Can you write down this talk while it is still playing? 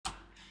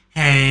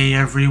Hey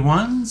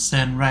everyone,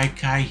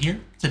 Senrai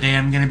here. Today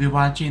I'm going to be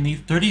watching the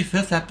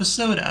 35th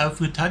episode of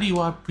Futari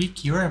wa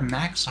Precure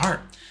Max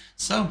Heart.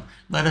 So,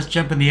 let us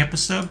jump in the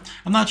episode.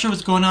 I'm not sure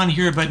what's going on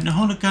here, but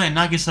Honoka and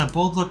Nagisa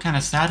both look kind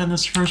of sad in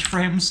this first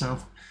frame,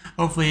 so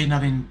hopefully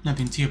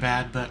nothing too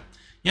bad, but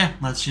yeah,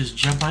 let's just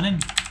jump on in.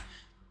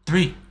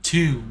 3,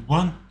 2,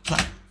 1, play.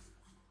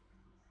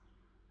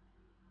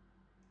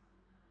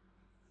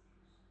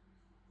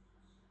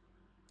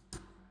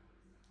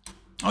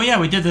 Oh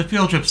yeah, we did the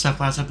field trip stuff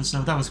last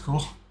episode. That was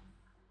cool.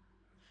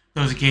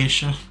 That was a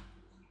geisha.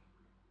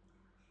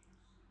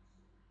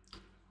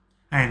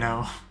 I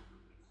know.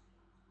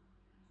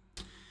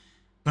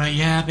 But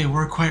yeah, they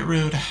were quite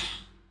rude.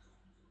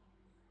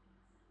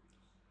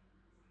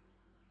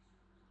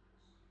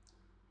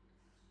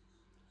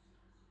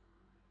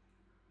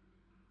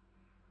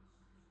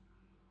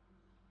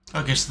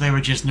 Okay, so they were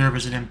just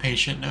nervous and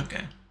impatient.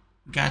 Okay.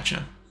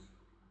 Gotcha.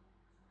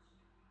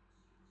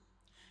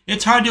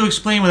 It's hard to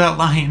explain without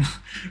lying.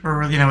 Or,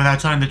 without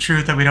telling the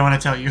truth that we don't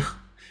want to tell you.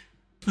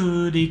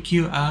 Pooty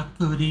Q ah,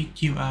 pooty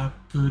Q ah,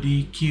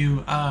 pooty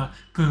Q ah,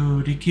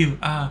 pooty Q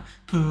ah,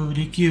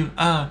 pooty Q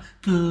ah,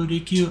 pooty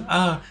Q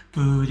ah,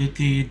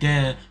 pooty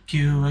de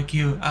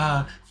Q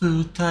ah,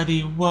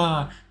 futari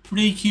wa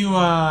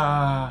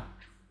precure.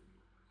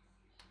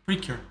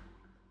 Precure.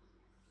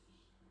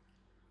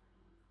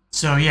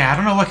 So yeah, I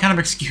don't know what kind of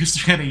excuse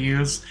they're gonna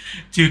use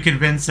to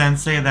convince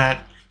Sensei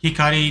that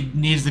Hikari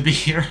needs to be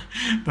here,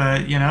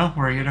 but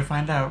we're here to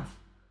find out.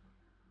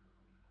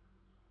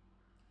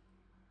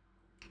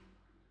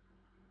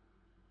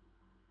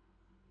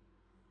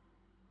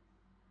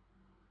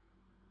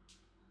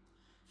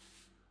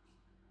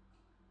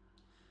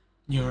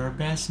 Your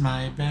best,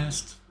 my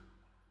best.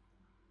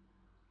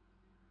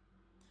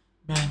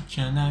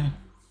 Mention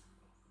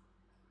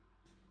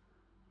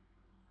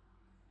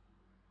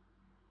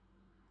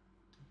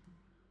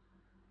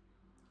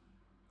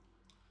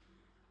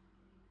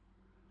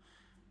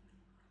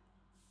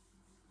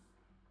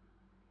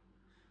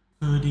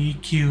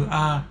Pooty Q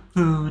ah,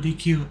 pooty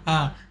Q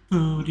ah,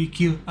 pooty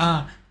Q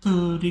ah,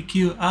 pooty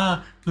Q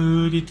ah,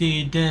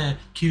 pooty de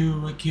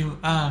Q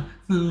ah,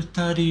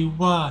 futari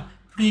wa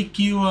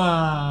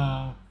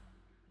precure.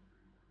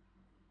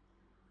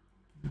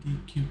 Pooty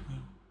Q ah.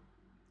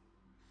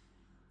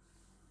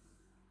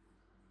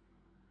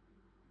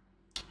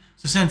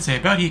 So Sensei,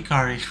 about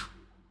Hikari.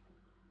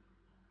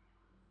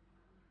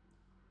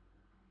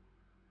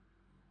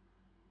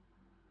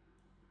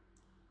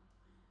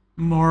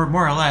 More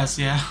or less,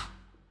 yeah.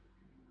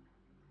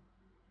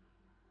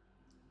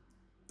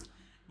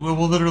 We'll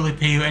literally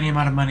pay you any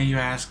amount of money you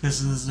ask.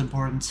 This is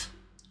important.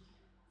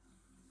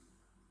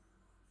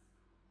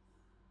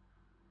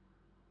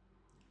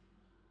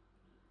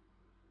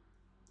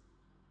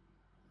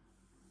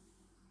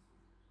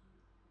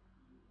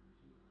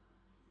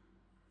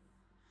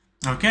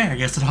 Okay, I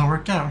guess it all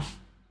worked out.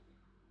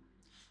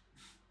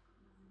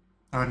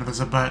 Oh no, there's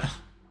a but.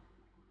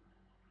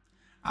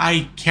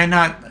 I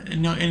cannot,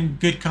 in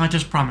good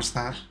conscience, promise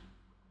that.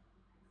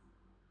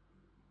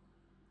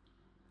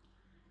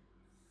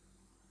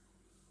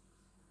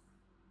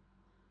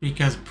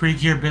 Because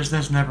pre-cure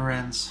business never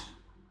ends.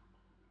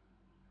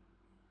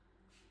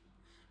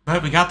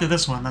 But we got through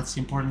this one, that's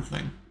the important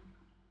thing.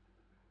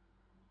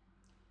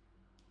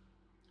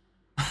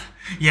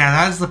 Yeah,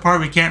 that's the part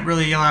we can't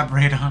really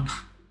elaborate on.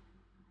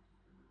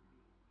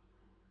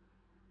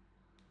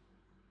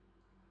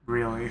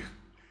 Really.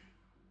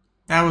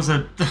 That was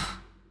a...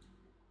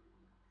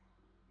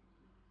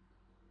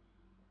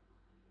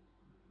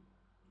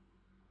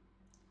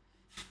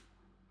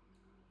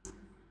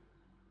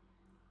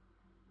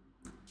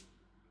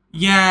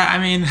 Yeah, I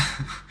mean,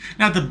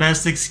 not the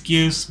best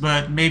excuse,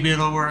 but maybe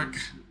it'll work.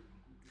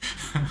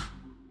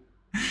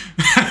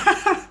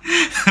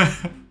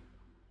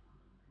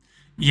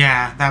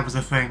 Yeah, that was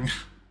a thing.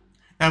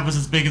 That was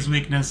his biggest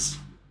weakness.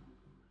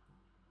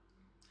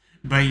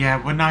 But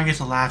yeah, when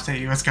Nagisa laughs at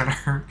you, it's gotta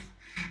hurt.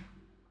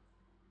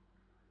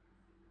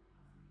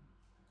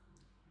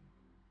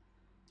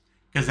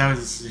 Because that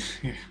was...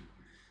 Yeah,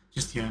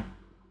 just, yeah.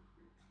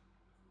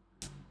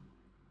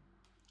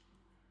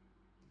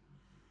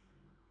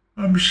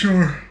 I'm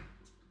sure.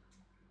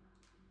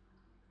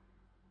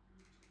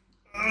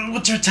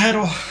 What's her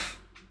title?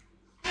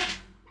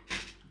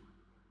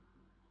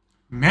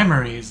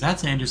 Memories.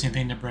 That's an interesting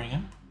thing to bring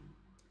up.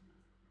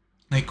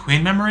 Like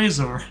Queen memories,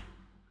 or...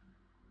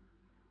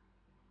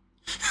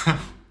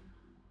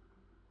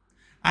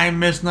 I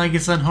miss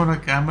Nagisa and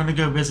Honoka. I'm gonna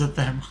go visit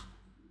them.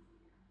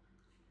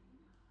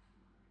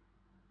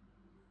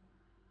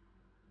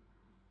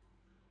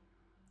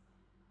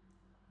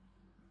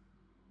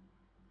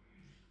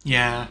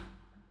 Yeah.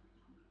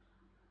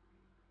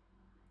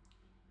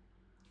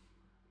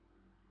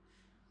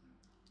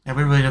 Yeah,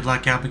 we really did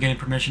luck out by getting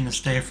permission to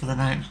stay for the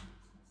night.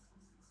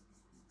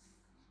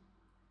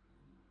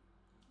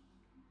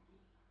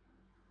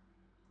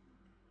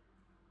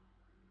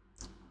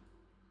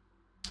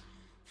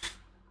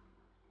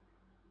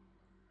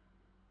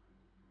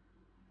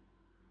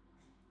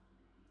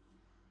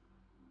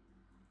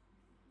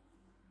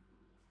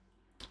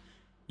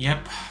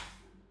 Yep.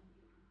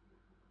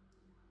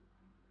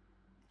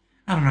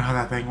 I don't know how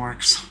that thing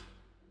works.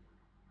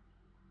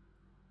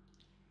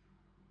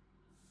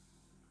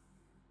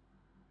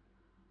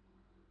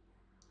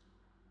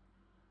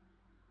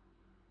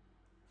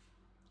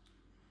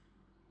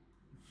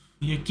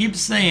 You keep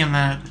saying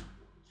that.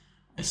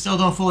 I still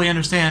don't fully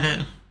understand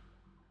it.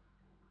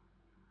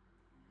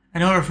 I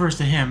know it refers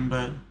to him,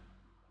 but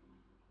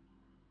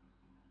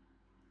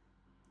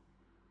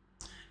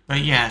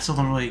yeah, I still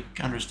don't really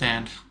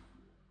understand.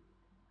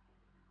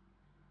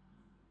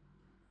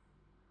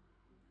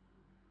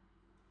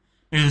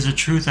 Maybe there's a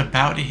truth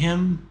about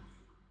him.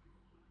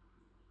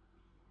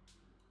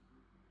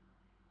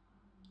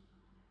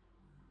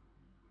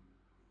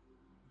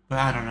 But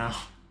I don't know.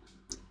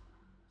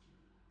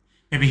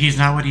 Maybe he's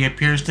not what he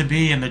appears to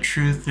be, and the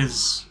truth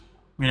is,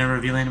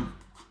 revealing him.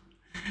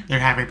 They're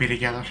happy to be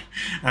together.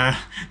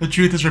 The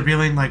truth is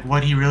revealing, like,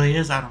 what he really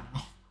is. I don't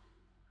know.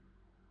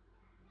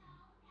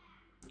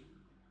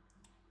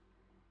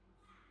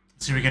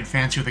 Let's see if we can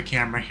fancy with the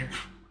camera here.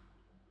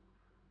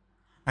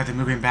 Like the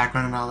moving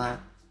background and all that.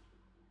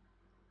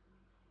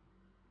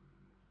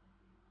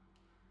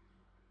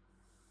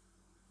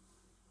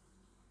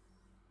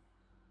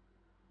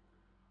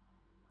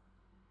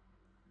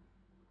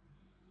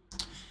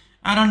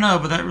 I don't know,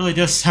 but that really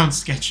does sound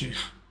sketchy.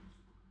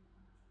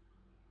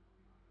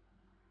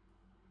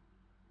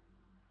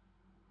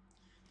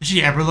 Does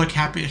she ever look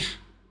happy?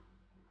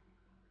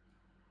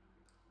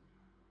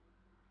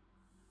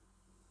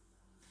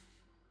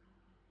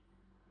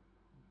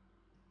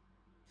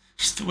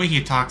 Just the way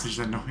he talks is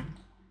annoying.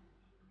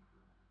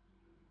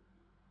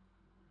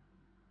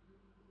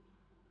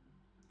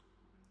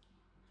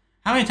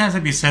 How many times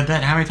have you said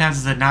that? How many times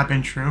has it not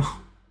been true?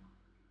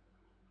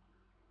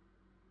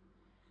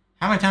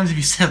 How many times have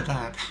you said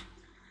that?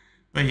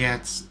 But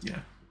yeah,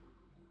 yeah.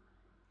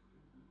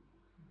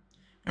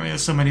 I mean,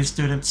 there's so many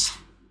students.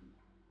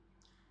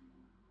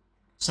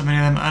 So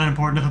many of them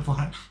unimportant to the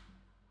plot.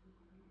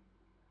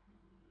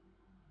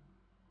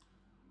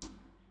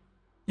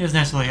 He has a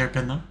nice little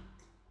hairpin, though.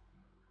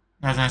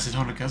 Not as nice as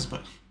Honoka's,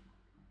 but...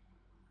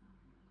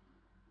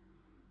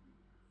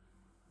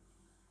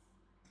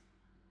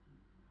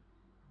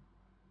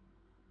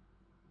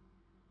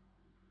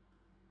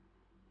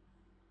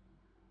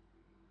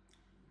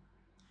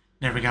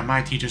 Never got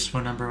my teacher's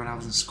phone number when I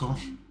was in school.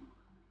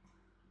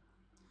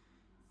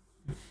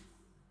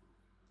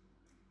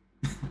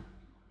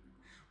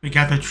 We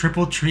got the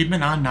triple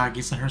treatment on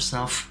Nagisa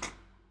herself.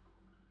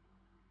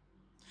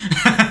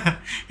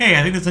 Hey,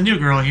 I think there's a new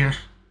girl here.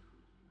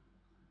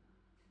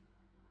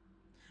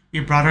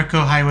 We brought her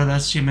Kohai with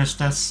us. She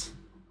missed us.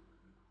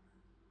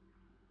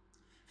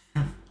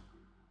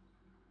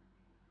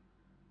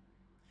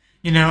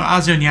 You know,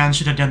 Azu and Yan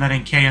should have done that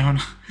in Keon.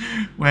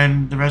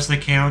 When the rest of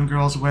the Keon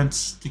girls went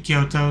to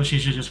Kyoto, she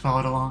should just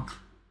followed along.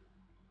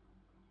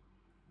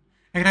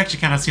 I can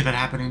actually kind of see that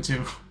happening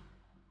too.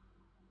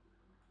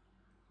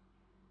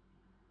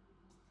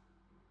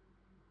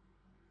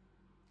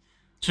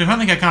 So we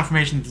finally got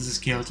confirmation that this is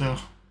Kyoto.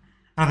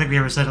 I don't think we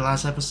ever said it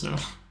last episode.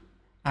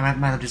 I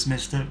might have just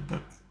missed it,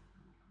 but...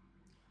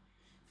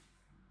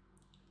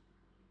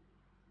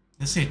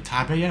 Did it say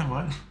Tabe yet?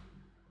 What?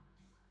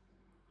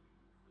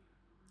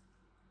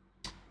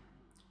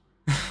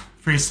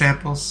 Free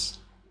samples.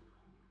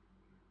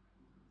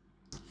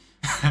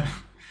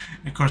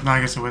 Of course, now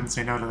I guess I wouldn't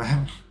say no to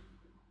that.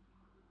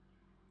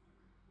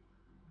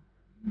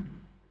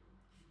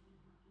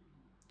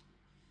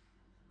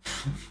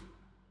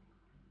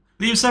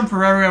 Leave some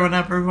for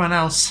everyone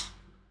else.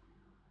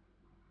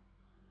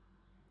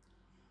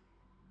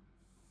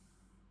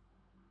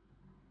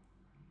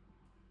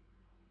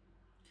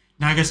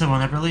 Now I guess I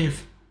won't ever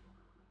leave.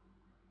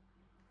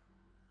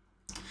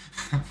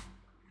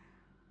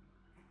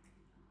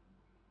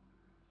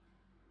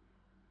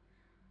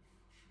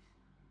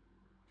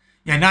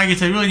 Yeah, now I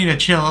guess I really need to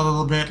chill a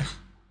little bit.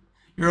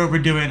 You're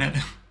overdoing it.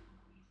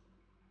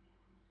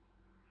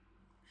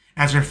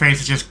 As her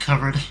face is just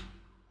covered.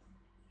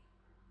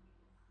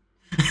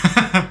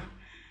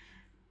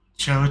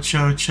 Cho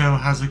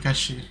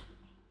Hazukashi.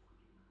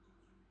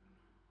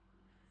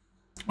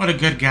 What a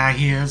good guy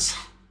he is.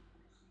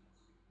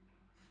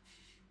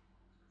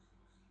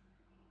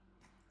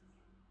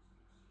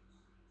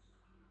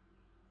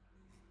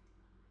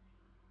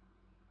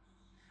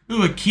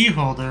 Ooh, a key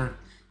holder.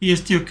 He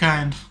is too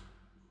kind.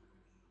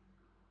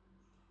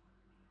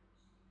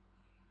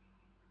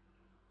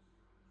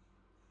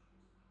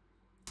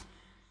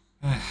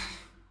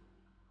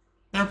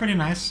 They're pretty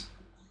nice.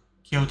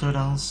 Kyoto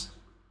dolls.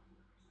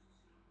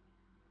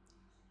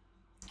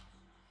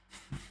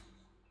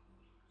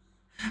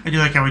 I do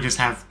like how we just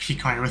have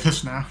Picard with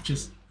us now.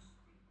 Just...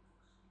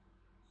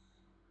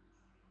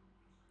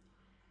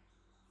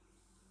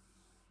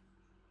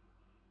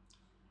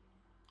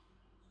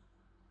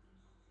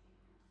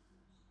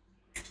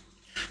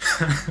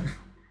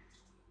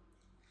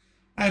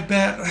 I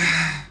bet...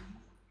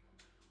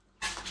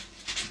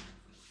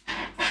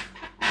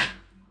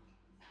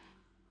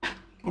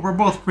 Well, we're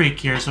both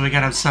Precure, so we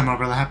gotta have some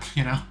overlap,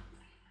 you know?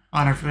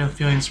 on our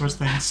feelings towards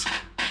things.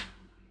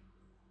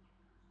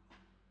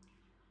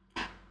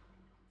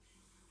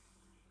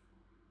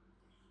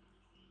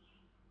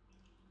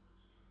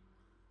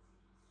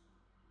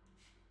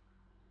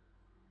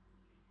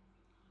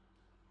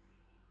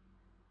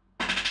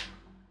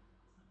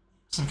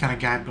 Some kind of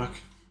guidebook.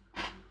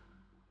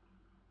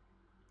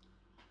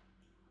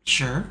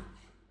 Sure.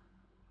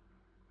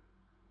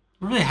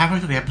 We're really halfway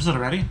through the episode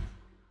already?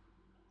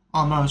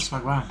 Almost.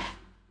 Like, wow.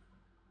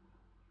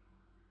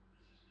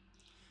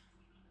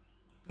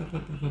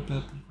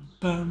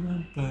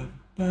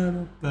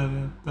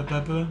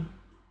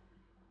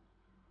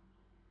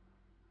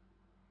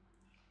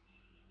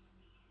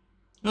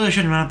 Really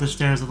shouldn't run up the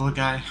stairs, the little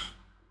guy.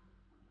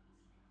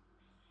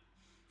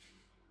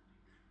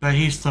 But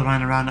he's still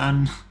running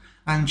around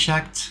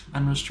unchecked,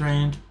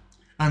 unrestrained,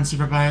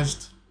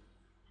 unsupervised,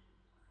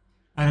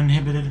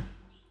 uninhibited,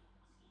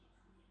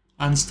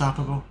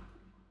 unstoppable.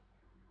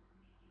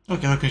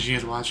 Okay, look, because she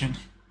is watching.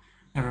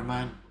 Never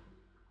mind.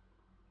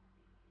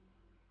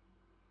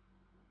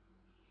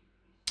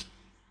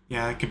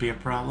 Yeah, that could be a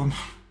problem.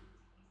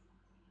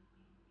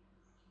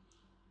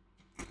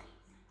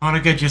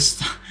 Monica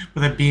just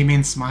with a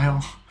beaming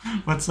smile.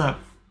 What's up?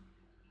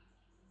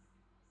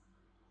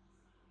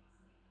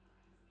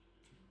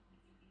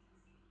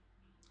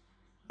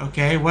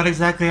 Okay, what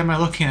exactly am I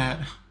looking at?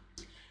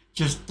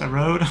 Just a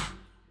road?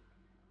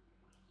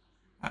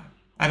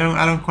 I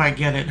don't quite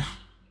get it.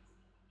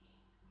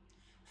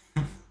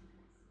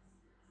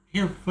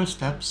 Hear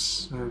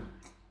footsteps or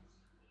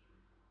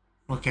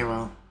okay,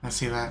 well, I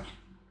see that.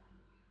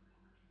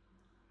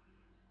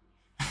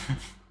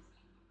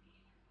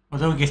 Well,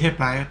 don't get hit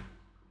by it.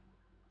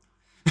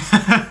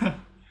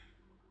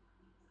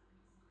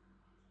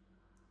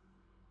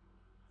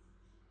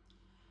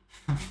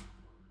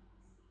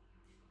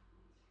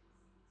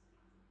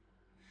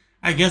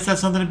 I guess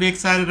that's something to be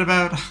excited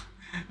about.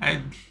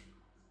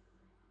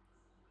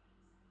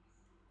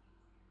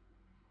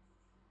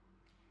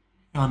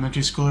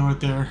 Elementary schooler with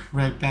their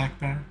red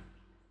backpack.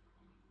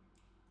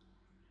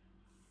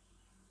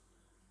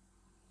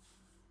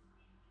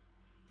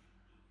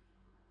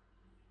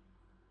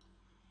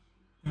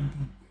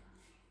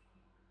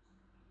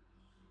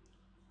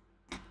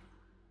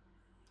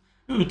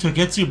 Ooh,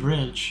 Togetsu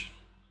Bridge.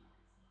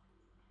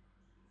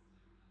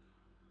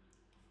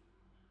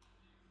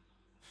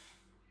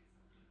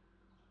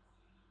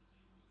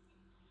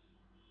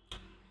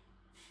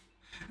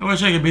 I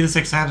wish I could be this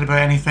excited about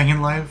anything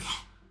in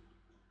life.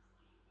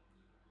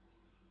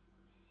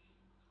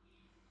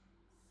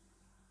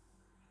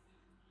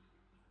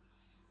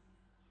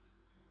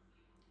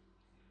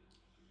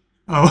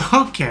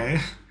 Oh, okay.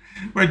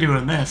 We're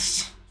doing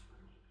this.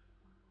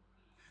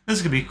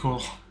 This could be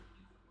cool.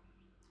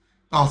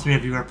 All three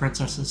of you are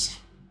princesses.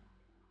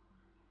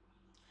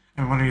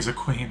 And one of you is a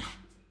queen.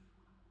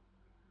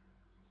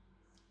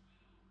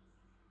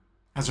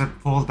 As they're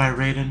pulled by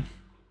Raiden.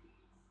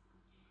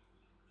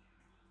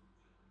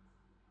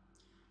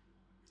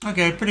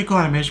 Okay, pretty cool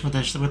animation with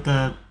this, with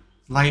the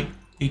light,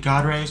 the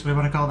god rays, what do you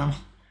want to call them?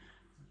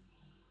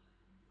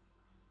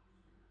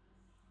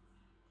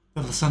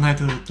 The sunlight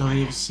through the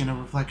leaves, you know,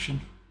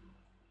 reflection.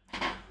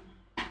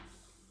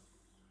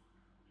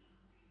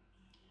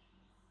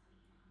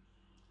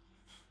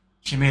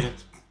 She made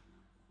it.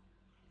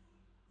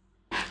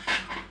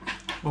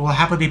 Well, we'll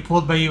happily be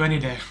pulled by you any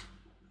day.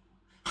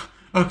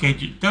 Okay,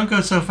 don't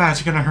go so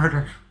fast, you're gonna hurt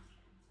her.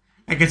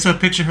 I can so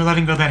picture her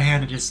letting go of that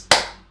hand and just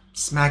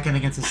smacking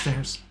against the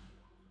stairs.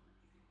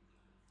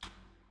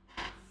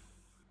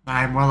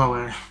 I'm well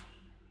aware.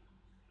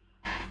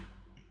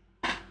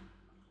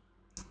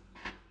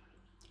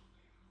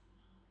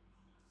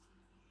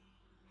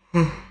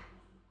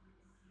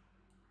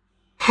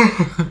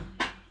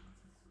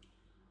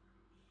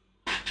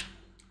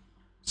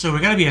 So we're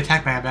gonna be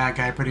attacked by a bad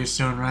guy pretty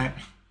soon, right?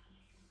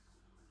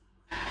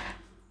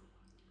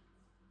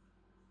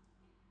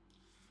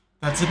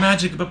 That's the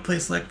magic of a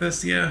place like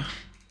this, yeah.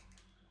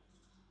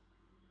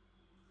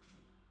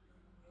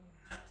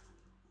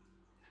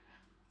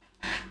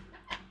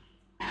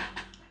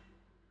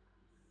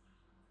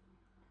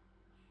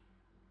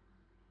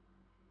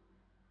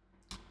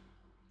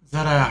 Is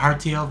that a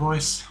Heartiel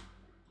voice?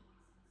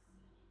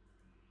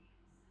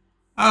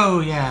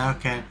 Oh, yeah,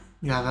 okay.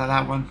 Yeah,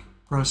 that one.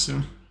 Grow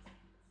soon.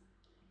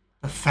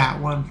 The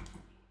fat one.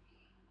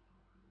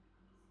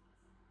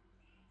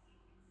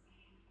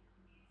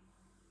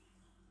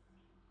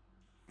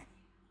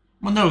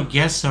 Well, no,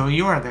 guess so.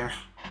 You are there.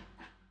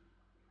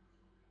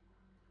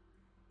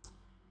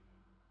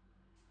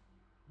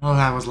 Oh,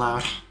 that was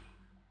loud.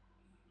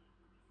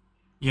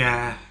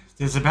 Yeah,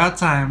 it's about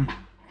time.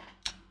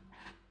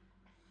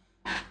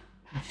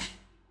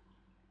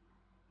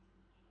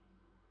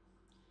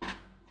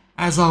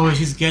 As always,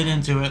 he's getting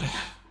into it.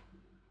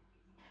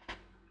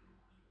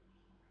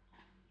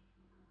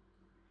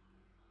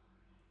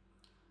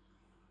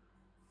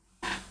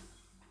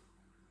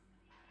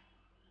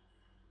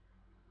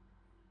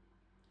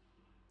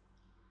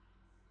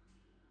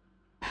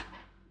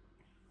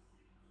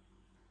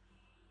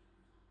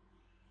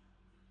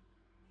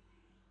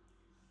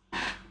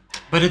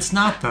 But it's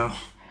not, though.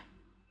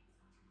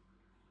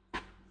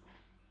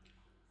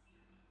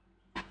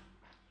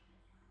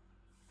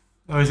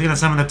 Oh, he's gonna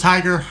summon the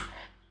tiger.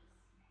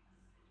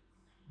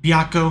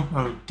 Jaakko.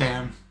 Oh,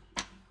 damn.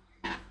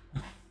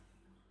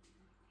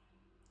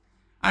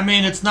 I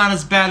mean, it's not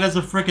as bad as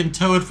a frickin'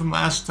 toad from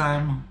last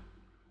time.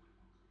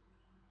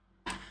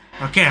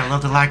 Okay, I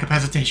love the lack of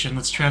hesitation.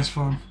 Let's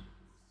transform.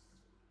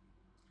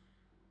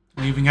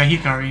 We even got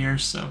Hikari here,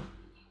 so...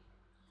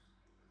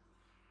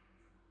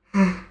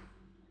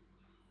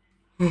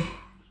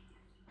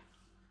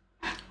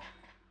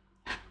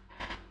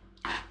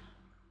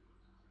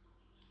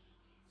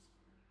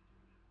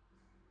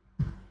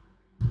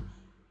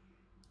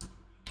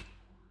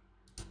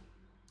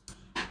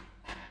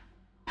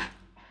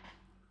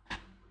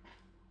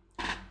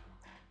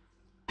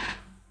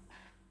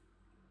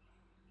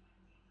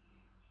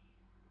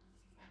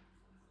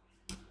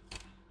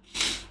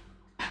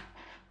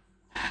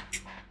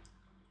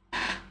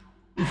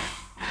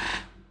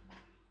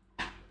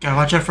 Gotta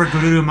watch out for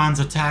Gururuman's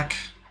attack.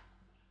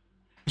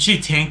 Did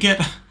she tank it?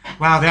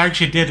 Wow, they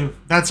actually did.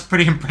 That's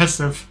pretty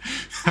impressive.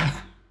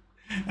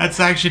 That's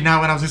actually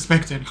not what I was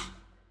expecting.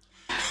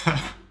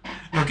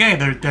 Okay,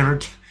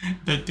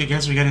 I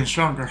guess we're getting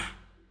stronger.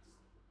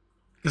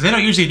 Because they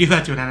don't usually do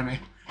that to an enemy.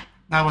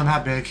 Not one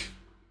that big.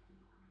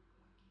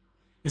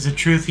 Is it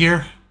truth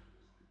here?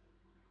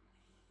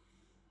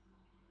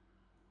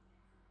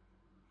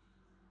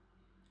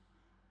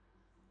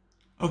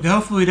 Okay,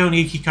 hopefully we don't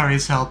need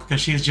Hikari's help, because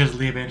she's just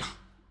leaving.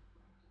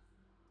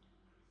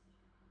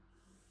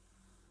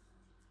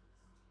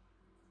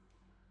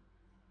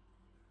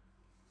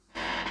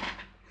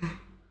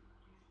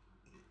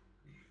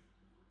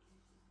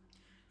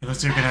 It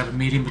looks like we're gonna have a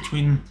meeting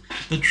between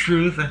the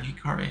truth and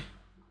Hikari.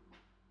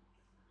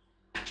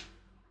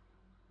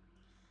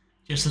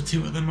 Just the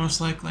two of them, most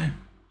likely.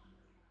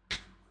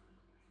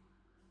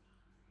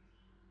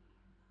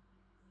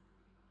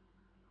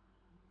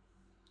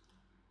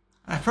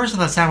 At first I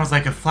thought that sound was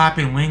like a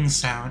flapping wings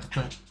sound,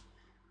 but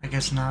I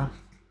guess not.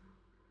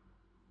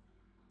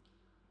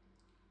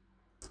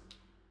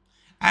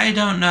 I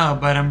don't know,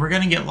 but we're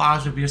gonna get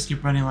lost if we just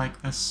keep running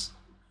like this.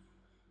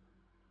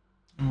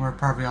 And we're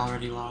probably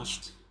already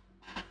lost.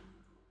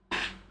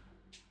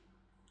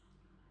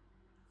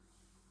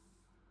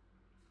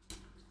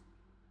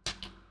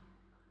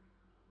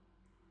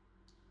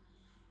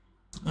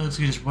 Looks like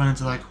we just went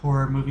into like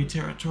horror movie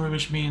territory,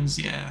 which means,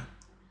 yeah,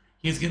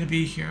 he's gonna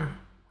be here.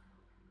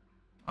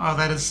 Oh,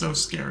 that is so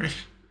scary.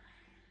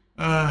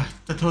 I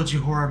told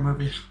you, horror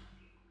movie.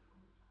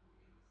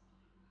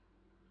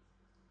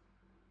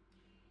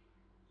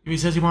 If he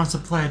says he wants to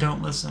play,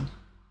 don't listen.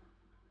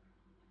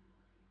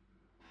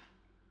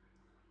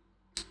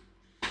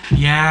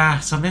 Yeah,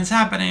 something's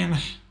happening.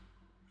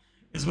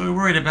 Is what we're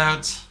worried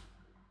about.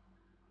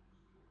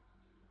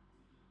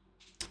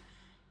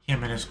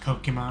 Him and his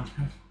Pokemon.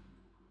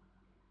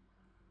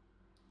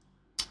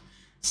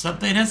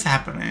 Something is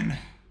happening.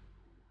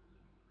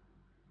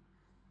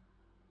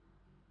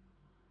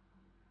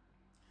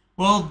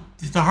 Well,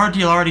 the hard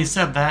deal already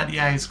said that.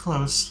 Yeah, he's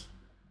close.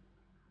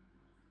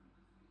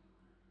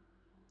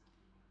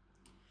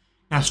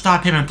 Now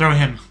stop him and throw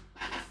him.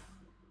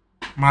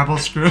 Marble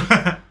screw.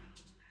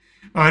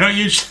 Oh, we don't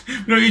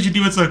usually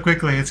do it so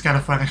quickly. It's kind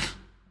of funny.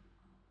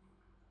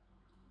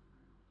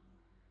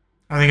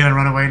 Are they gonna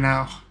run away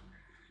now?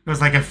 It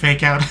was like a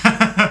fake out.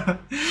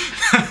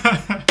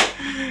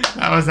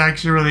 That was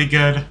actually really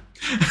good.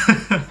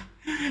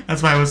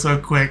 That's why it was so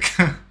quick.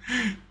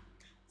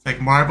 It's like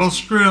marble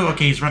screw.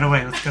 Okay, he's run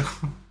away. Let's go.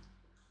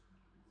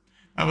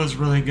 That was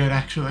really good,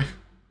 actually.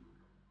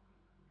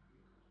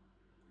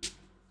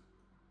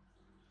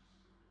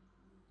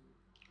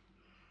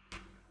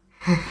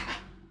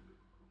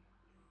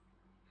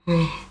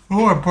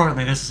 More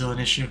importantly, this is still an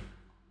issue.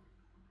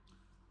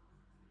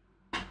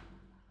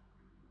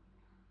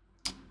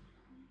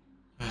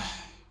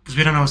 Because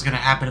we don't know what's gonna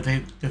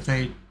happen if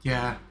they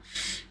yeah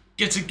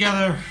get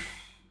together.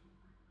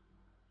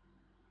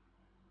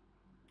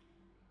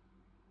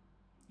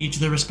 Each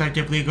of their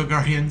respective legal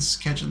guardians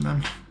catching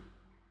them.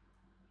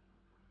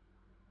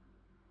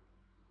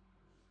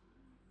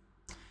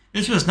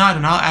 This was not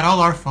at all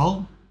our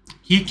fault.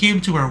 He came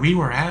to where we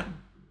were at.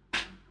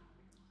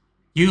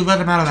 You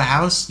let him out of the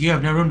house. You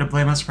have no room to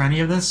blame us for any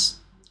of this.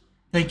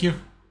 Thank you.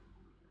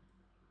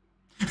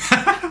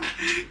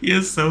 He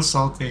is so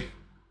salty.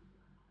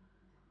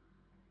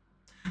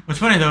 What's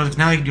funny though is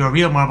now he can do a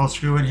real marble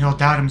screw and he'll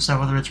doubt himself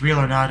whether it's real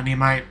or not, and he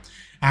might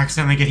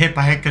accidentally get hit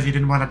by it because he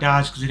didn't want to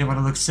dodge because he didn't want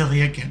to look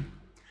silly again.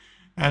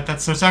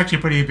 So it's actually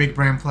a pretty big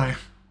brain play.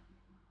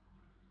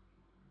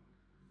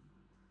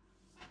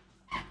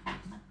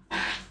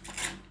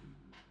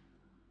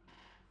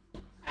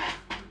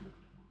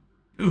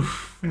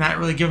 Oof, we're not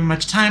really giving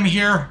much time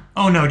here.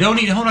 Oh no,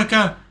 don't eat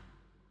Honoka.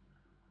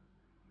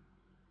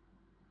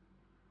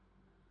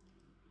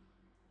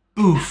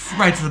 Oof,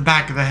 right to the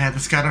back of the head.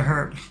 That's gotta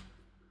hurt.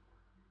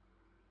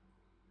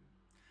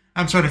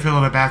 I'm starting to feel a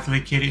little bit bad for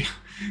the kitty.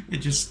 It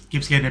just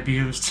keeps getting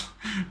abused.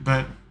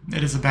 But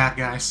it is a bad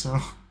guy, so...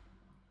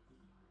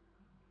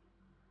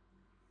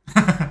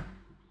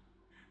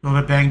 A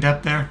little bit banged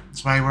up there.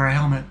 That's why I wear a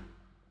helmet.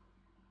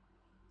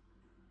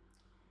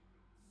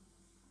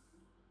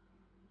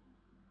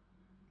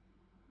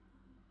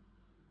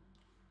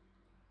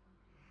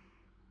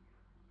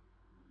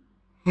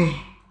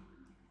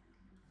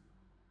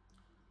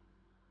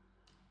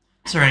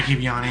 Sorry I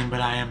keep yawning,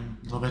 but I am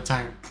a little bit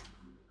tired.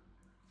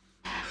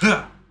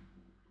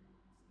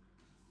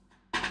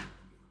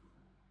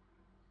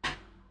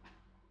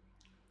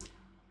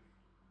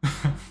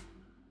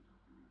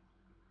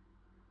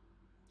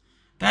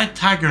 That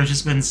tiger has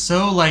just been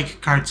so, like,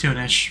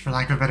 cartoonish, for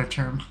lack of a better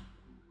term.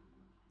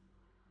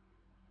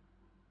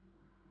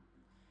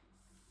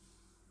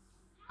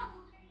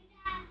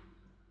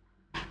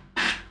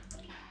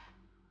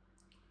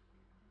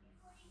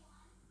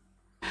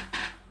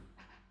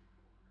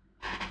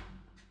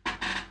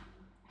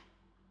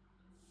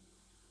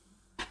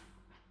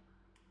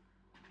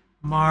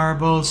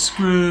 Marble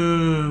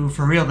screw!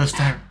 For real this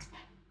time.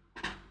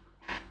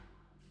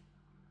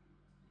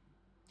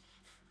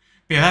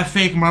 Yeah, that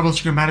fake marble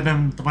screw might have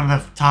been one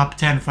of the top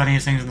 10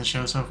 funniest things in the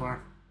show so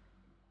far.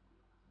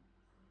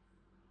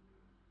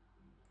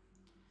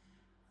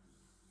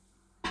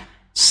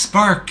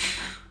 Spark!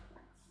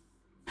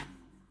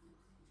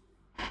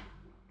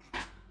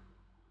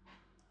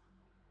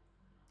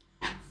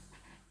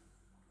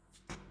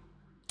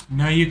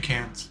 No, you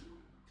can't.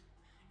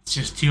 It's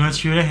just too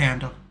much for you to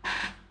handle.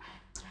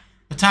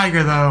 The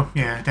tiger, though,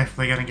 yeah,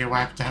 definitely gonna get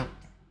wiped out.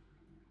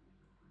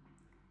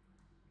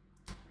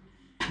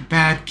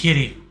 Bad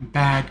kitty.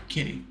 Bad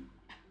kitty.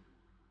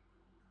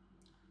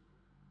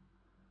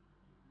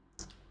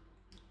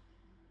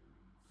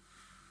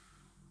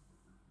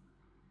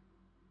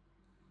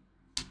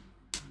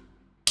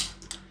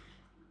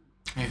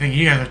 I think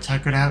you guys are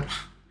tuckered out.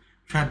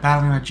 Try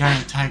battling a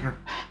giant tiger.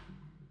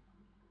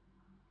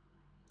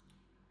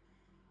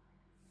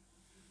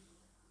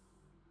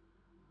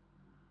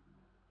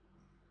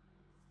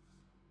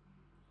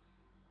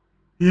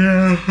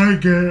 Yeah, I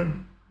get it.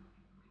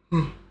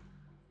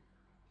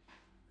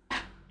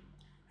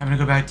 I'm gonna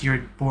go back to your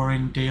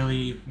boring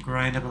daily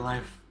grind of a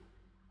life.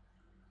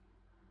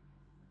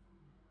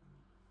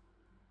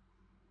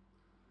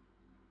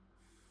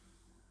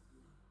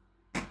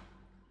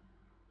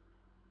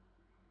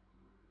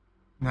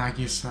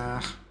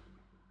 Nagisa.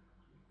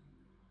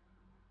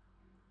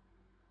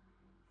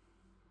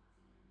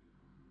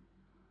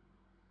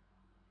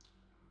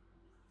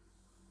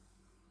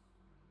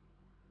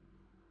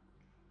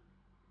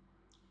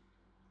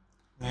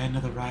 Land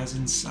of the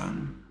Rising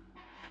Sun.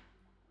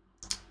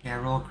 Yeah,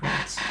 roll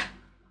credits.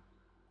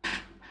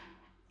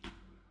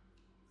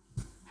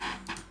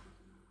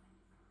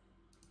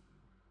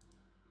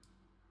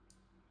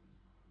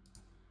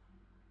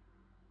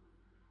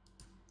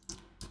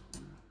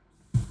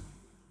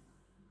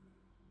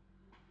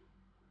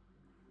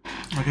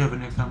 I do have a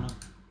new comment.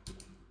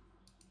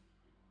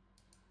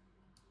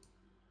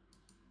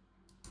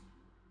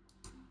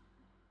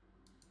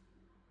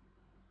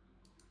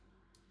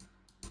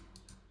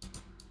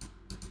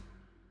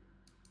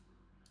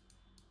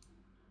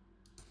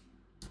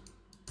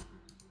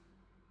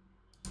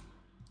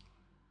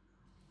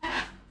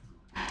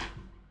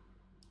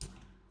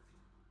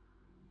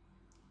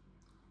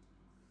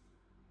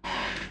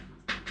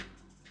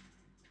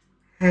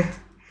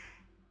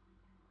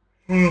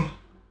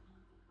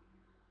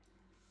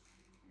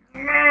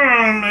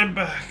 My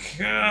back.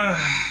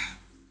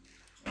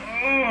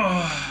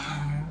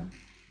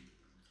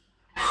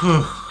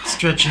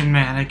 Stretching,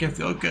 man. It can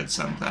feel good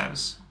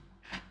sometimes.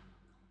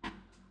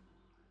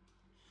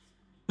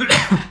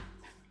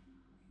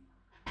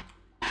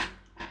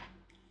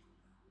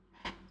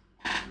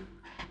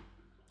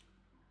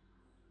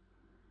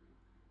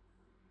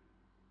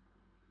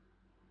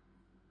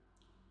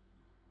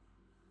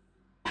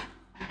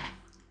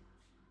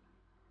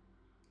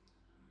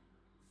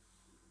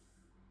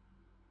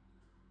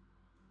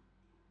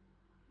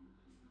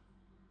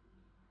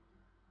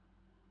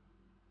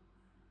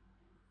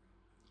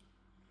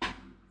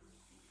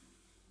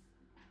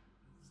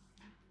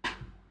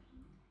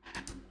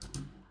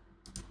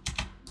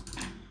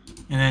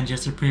 And then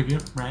just a preview,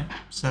 right?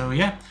 So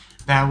yeah,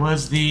 that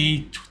was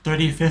the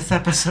 35th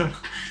episode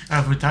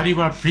of Futari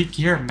wa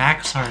Precure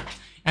Max Heart.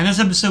 And this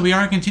episode, we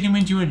are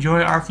continuing to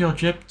enjoy our field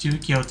trip to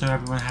Kyoto.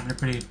 Everyone having a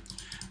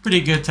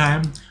pretty good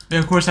time. We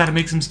of course had to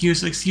make some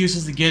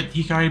excuses to get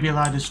Hikari to be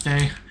allowed to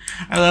stay.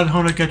 I love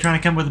Honoka trying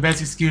to come up with the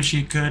best excuse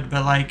she could,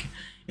 but like,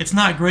 it's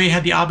not great.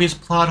 Had the obvious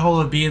plot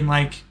hole of being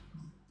like,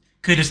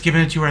 could have just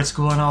given it to her at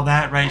school and all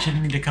that, right? She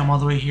didn't need to come all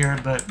the way here,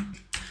 but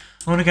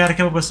Honoka got to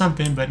come up with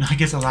something. But I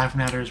guess the Life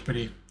Matter is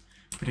pretty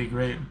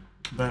great.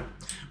 But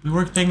we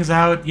worked things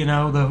out, you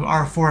know,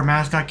 our four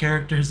mascot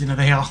characters, you know,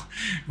 they all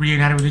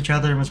reunited with each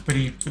other and was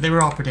they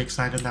were all pretty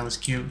excited. That was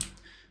cute.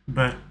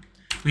 But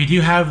we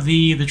do have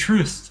the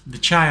truth, the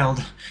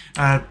child,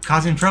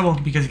 causing trouble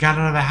because he got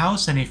out of the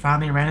house and he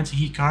finally ran into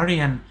Hikari,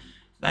 and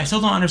I still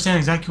don't understand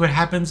exactly what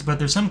happens, but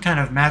there's some kind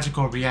of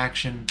magical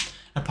reaction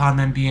upon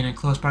them being in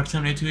close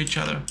proximity to each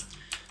other.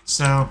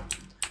 So,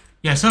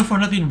 yeah, so far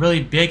nothing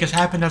really big has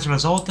happened as a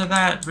result of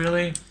that,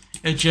 really.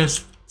 It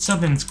just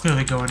something's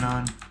clearly going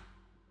on.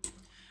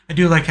 I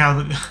do like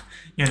how,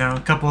 you know,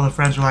 a couple of the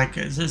friends were like,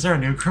 is there a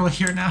new girl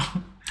here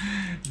now?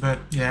 But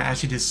yeah, as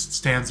she just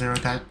stands there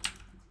with that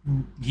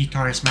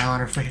Hikari smile on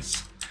her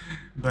face.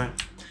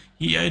 But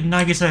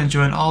Nagisa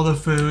enjoying all the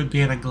food,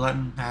 being a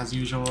glutton as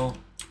usual.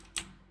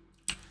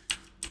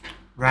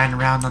 Riding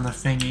around on the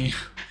thingy.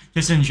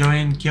 Just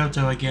enjoying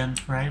Kyoto again,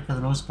 right, for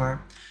the most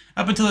part.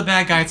 Up until the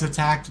bad guys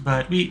attacked,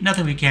 but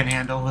nothing we can't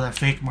handle with a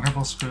fake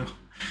marble screw.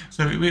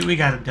 So we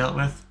got it dealt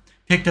with.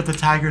 Picked up the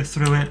tiger,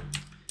 threw it,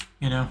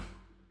 you know.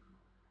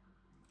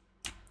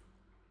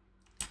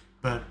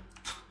 But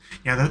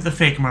yeah, the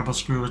fake marble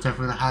screw was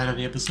definitely the highlight of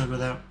the episode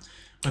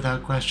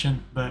without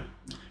question. But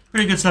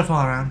pretty good stuff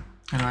all around.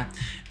 Anyway,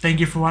 thank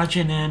you for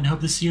watching and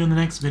hope to see you in the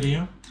next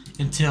video.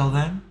 Until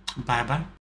then, bye bye.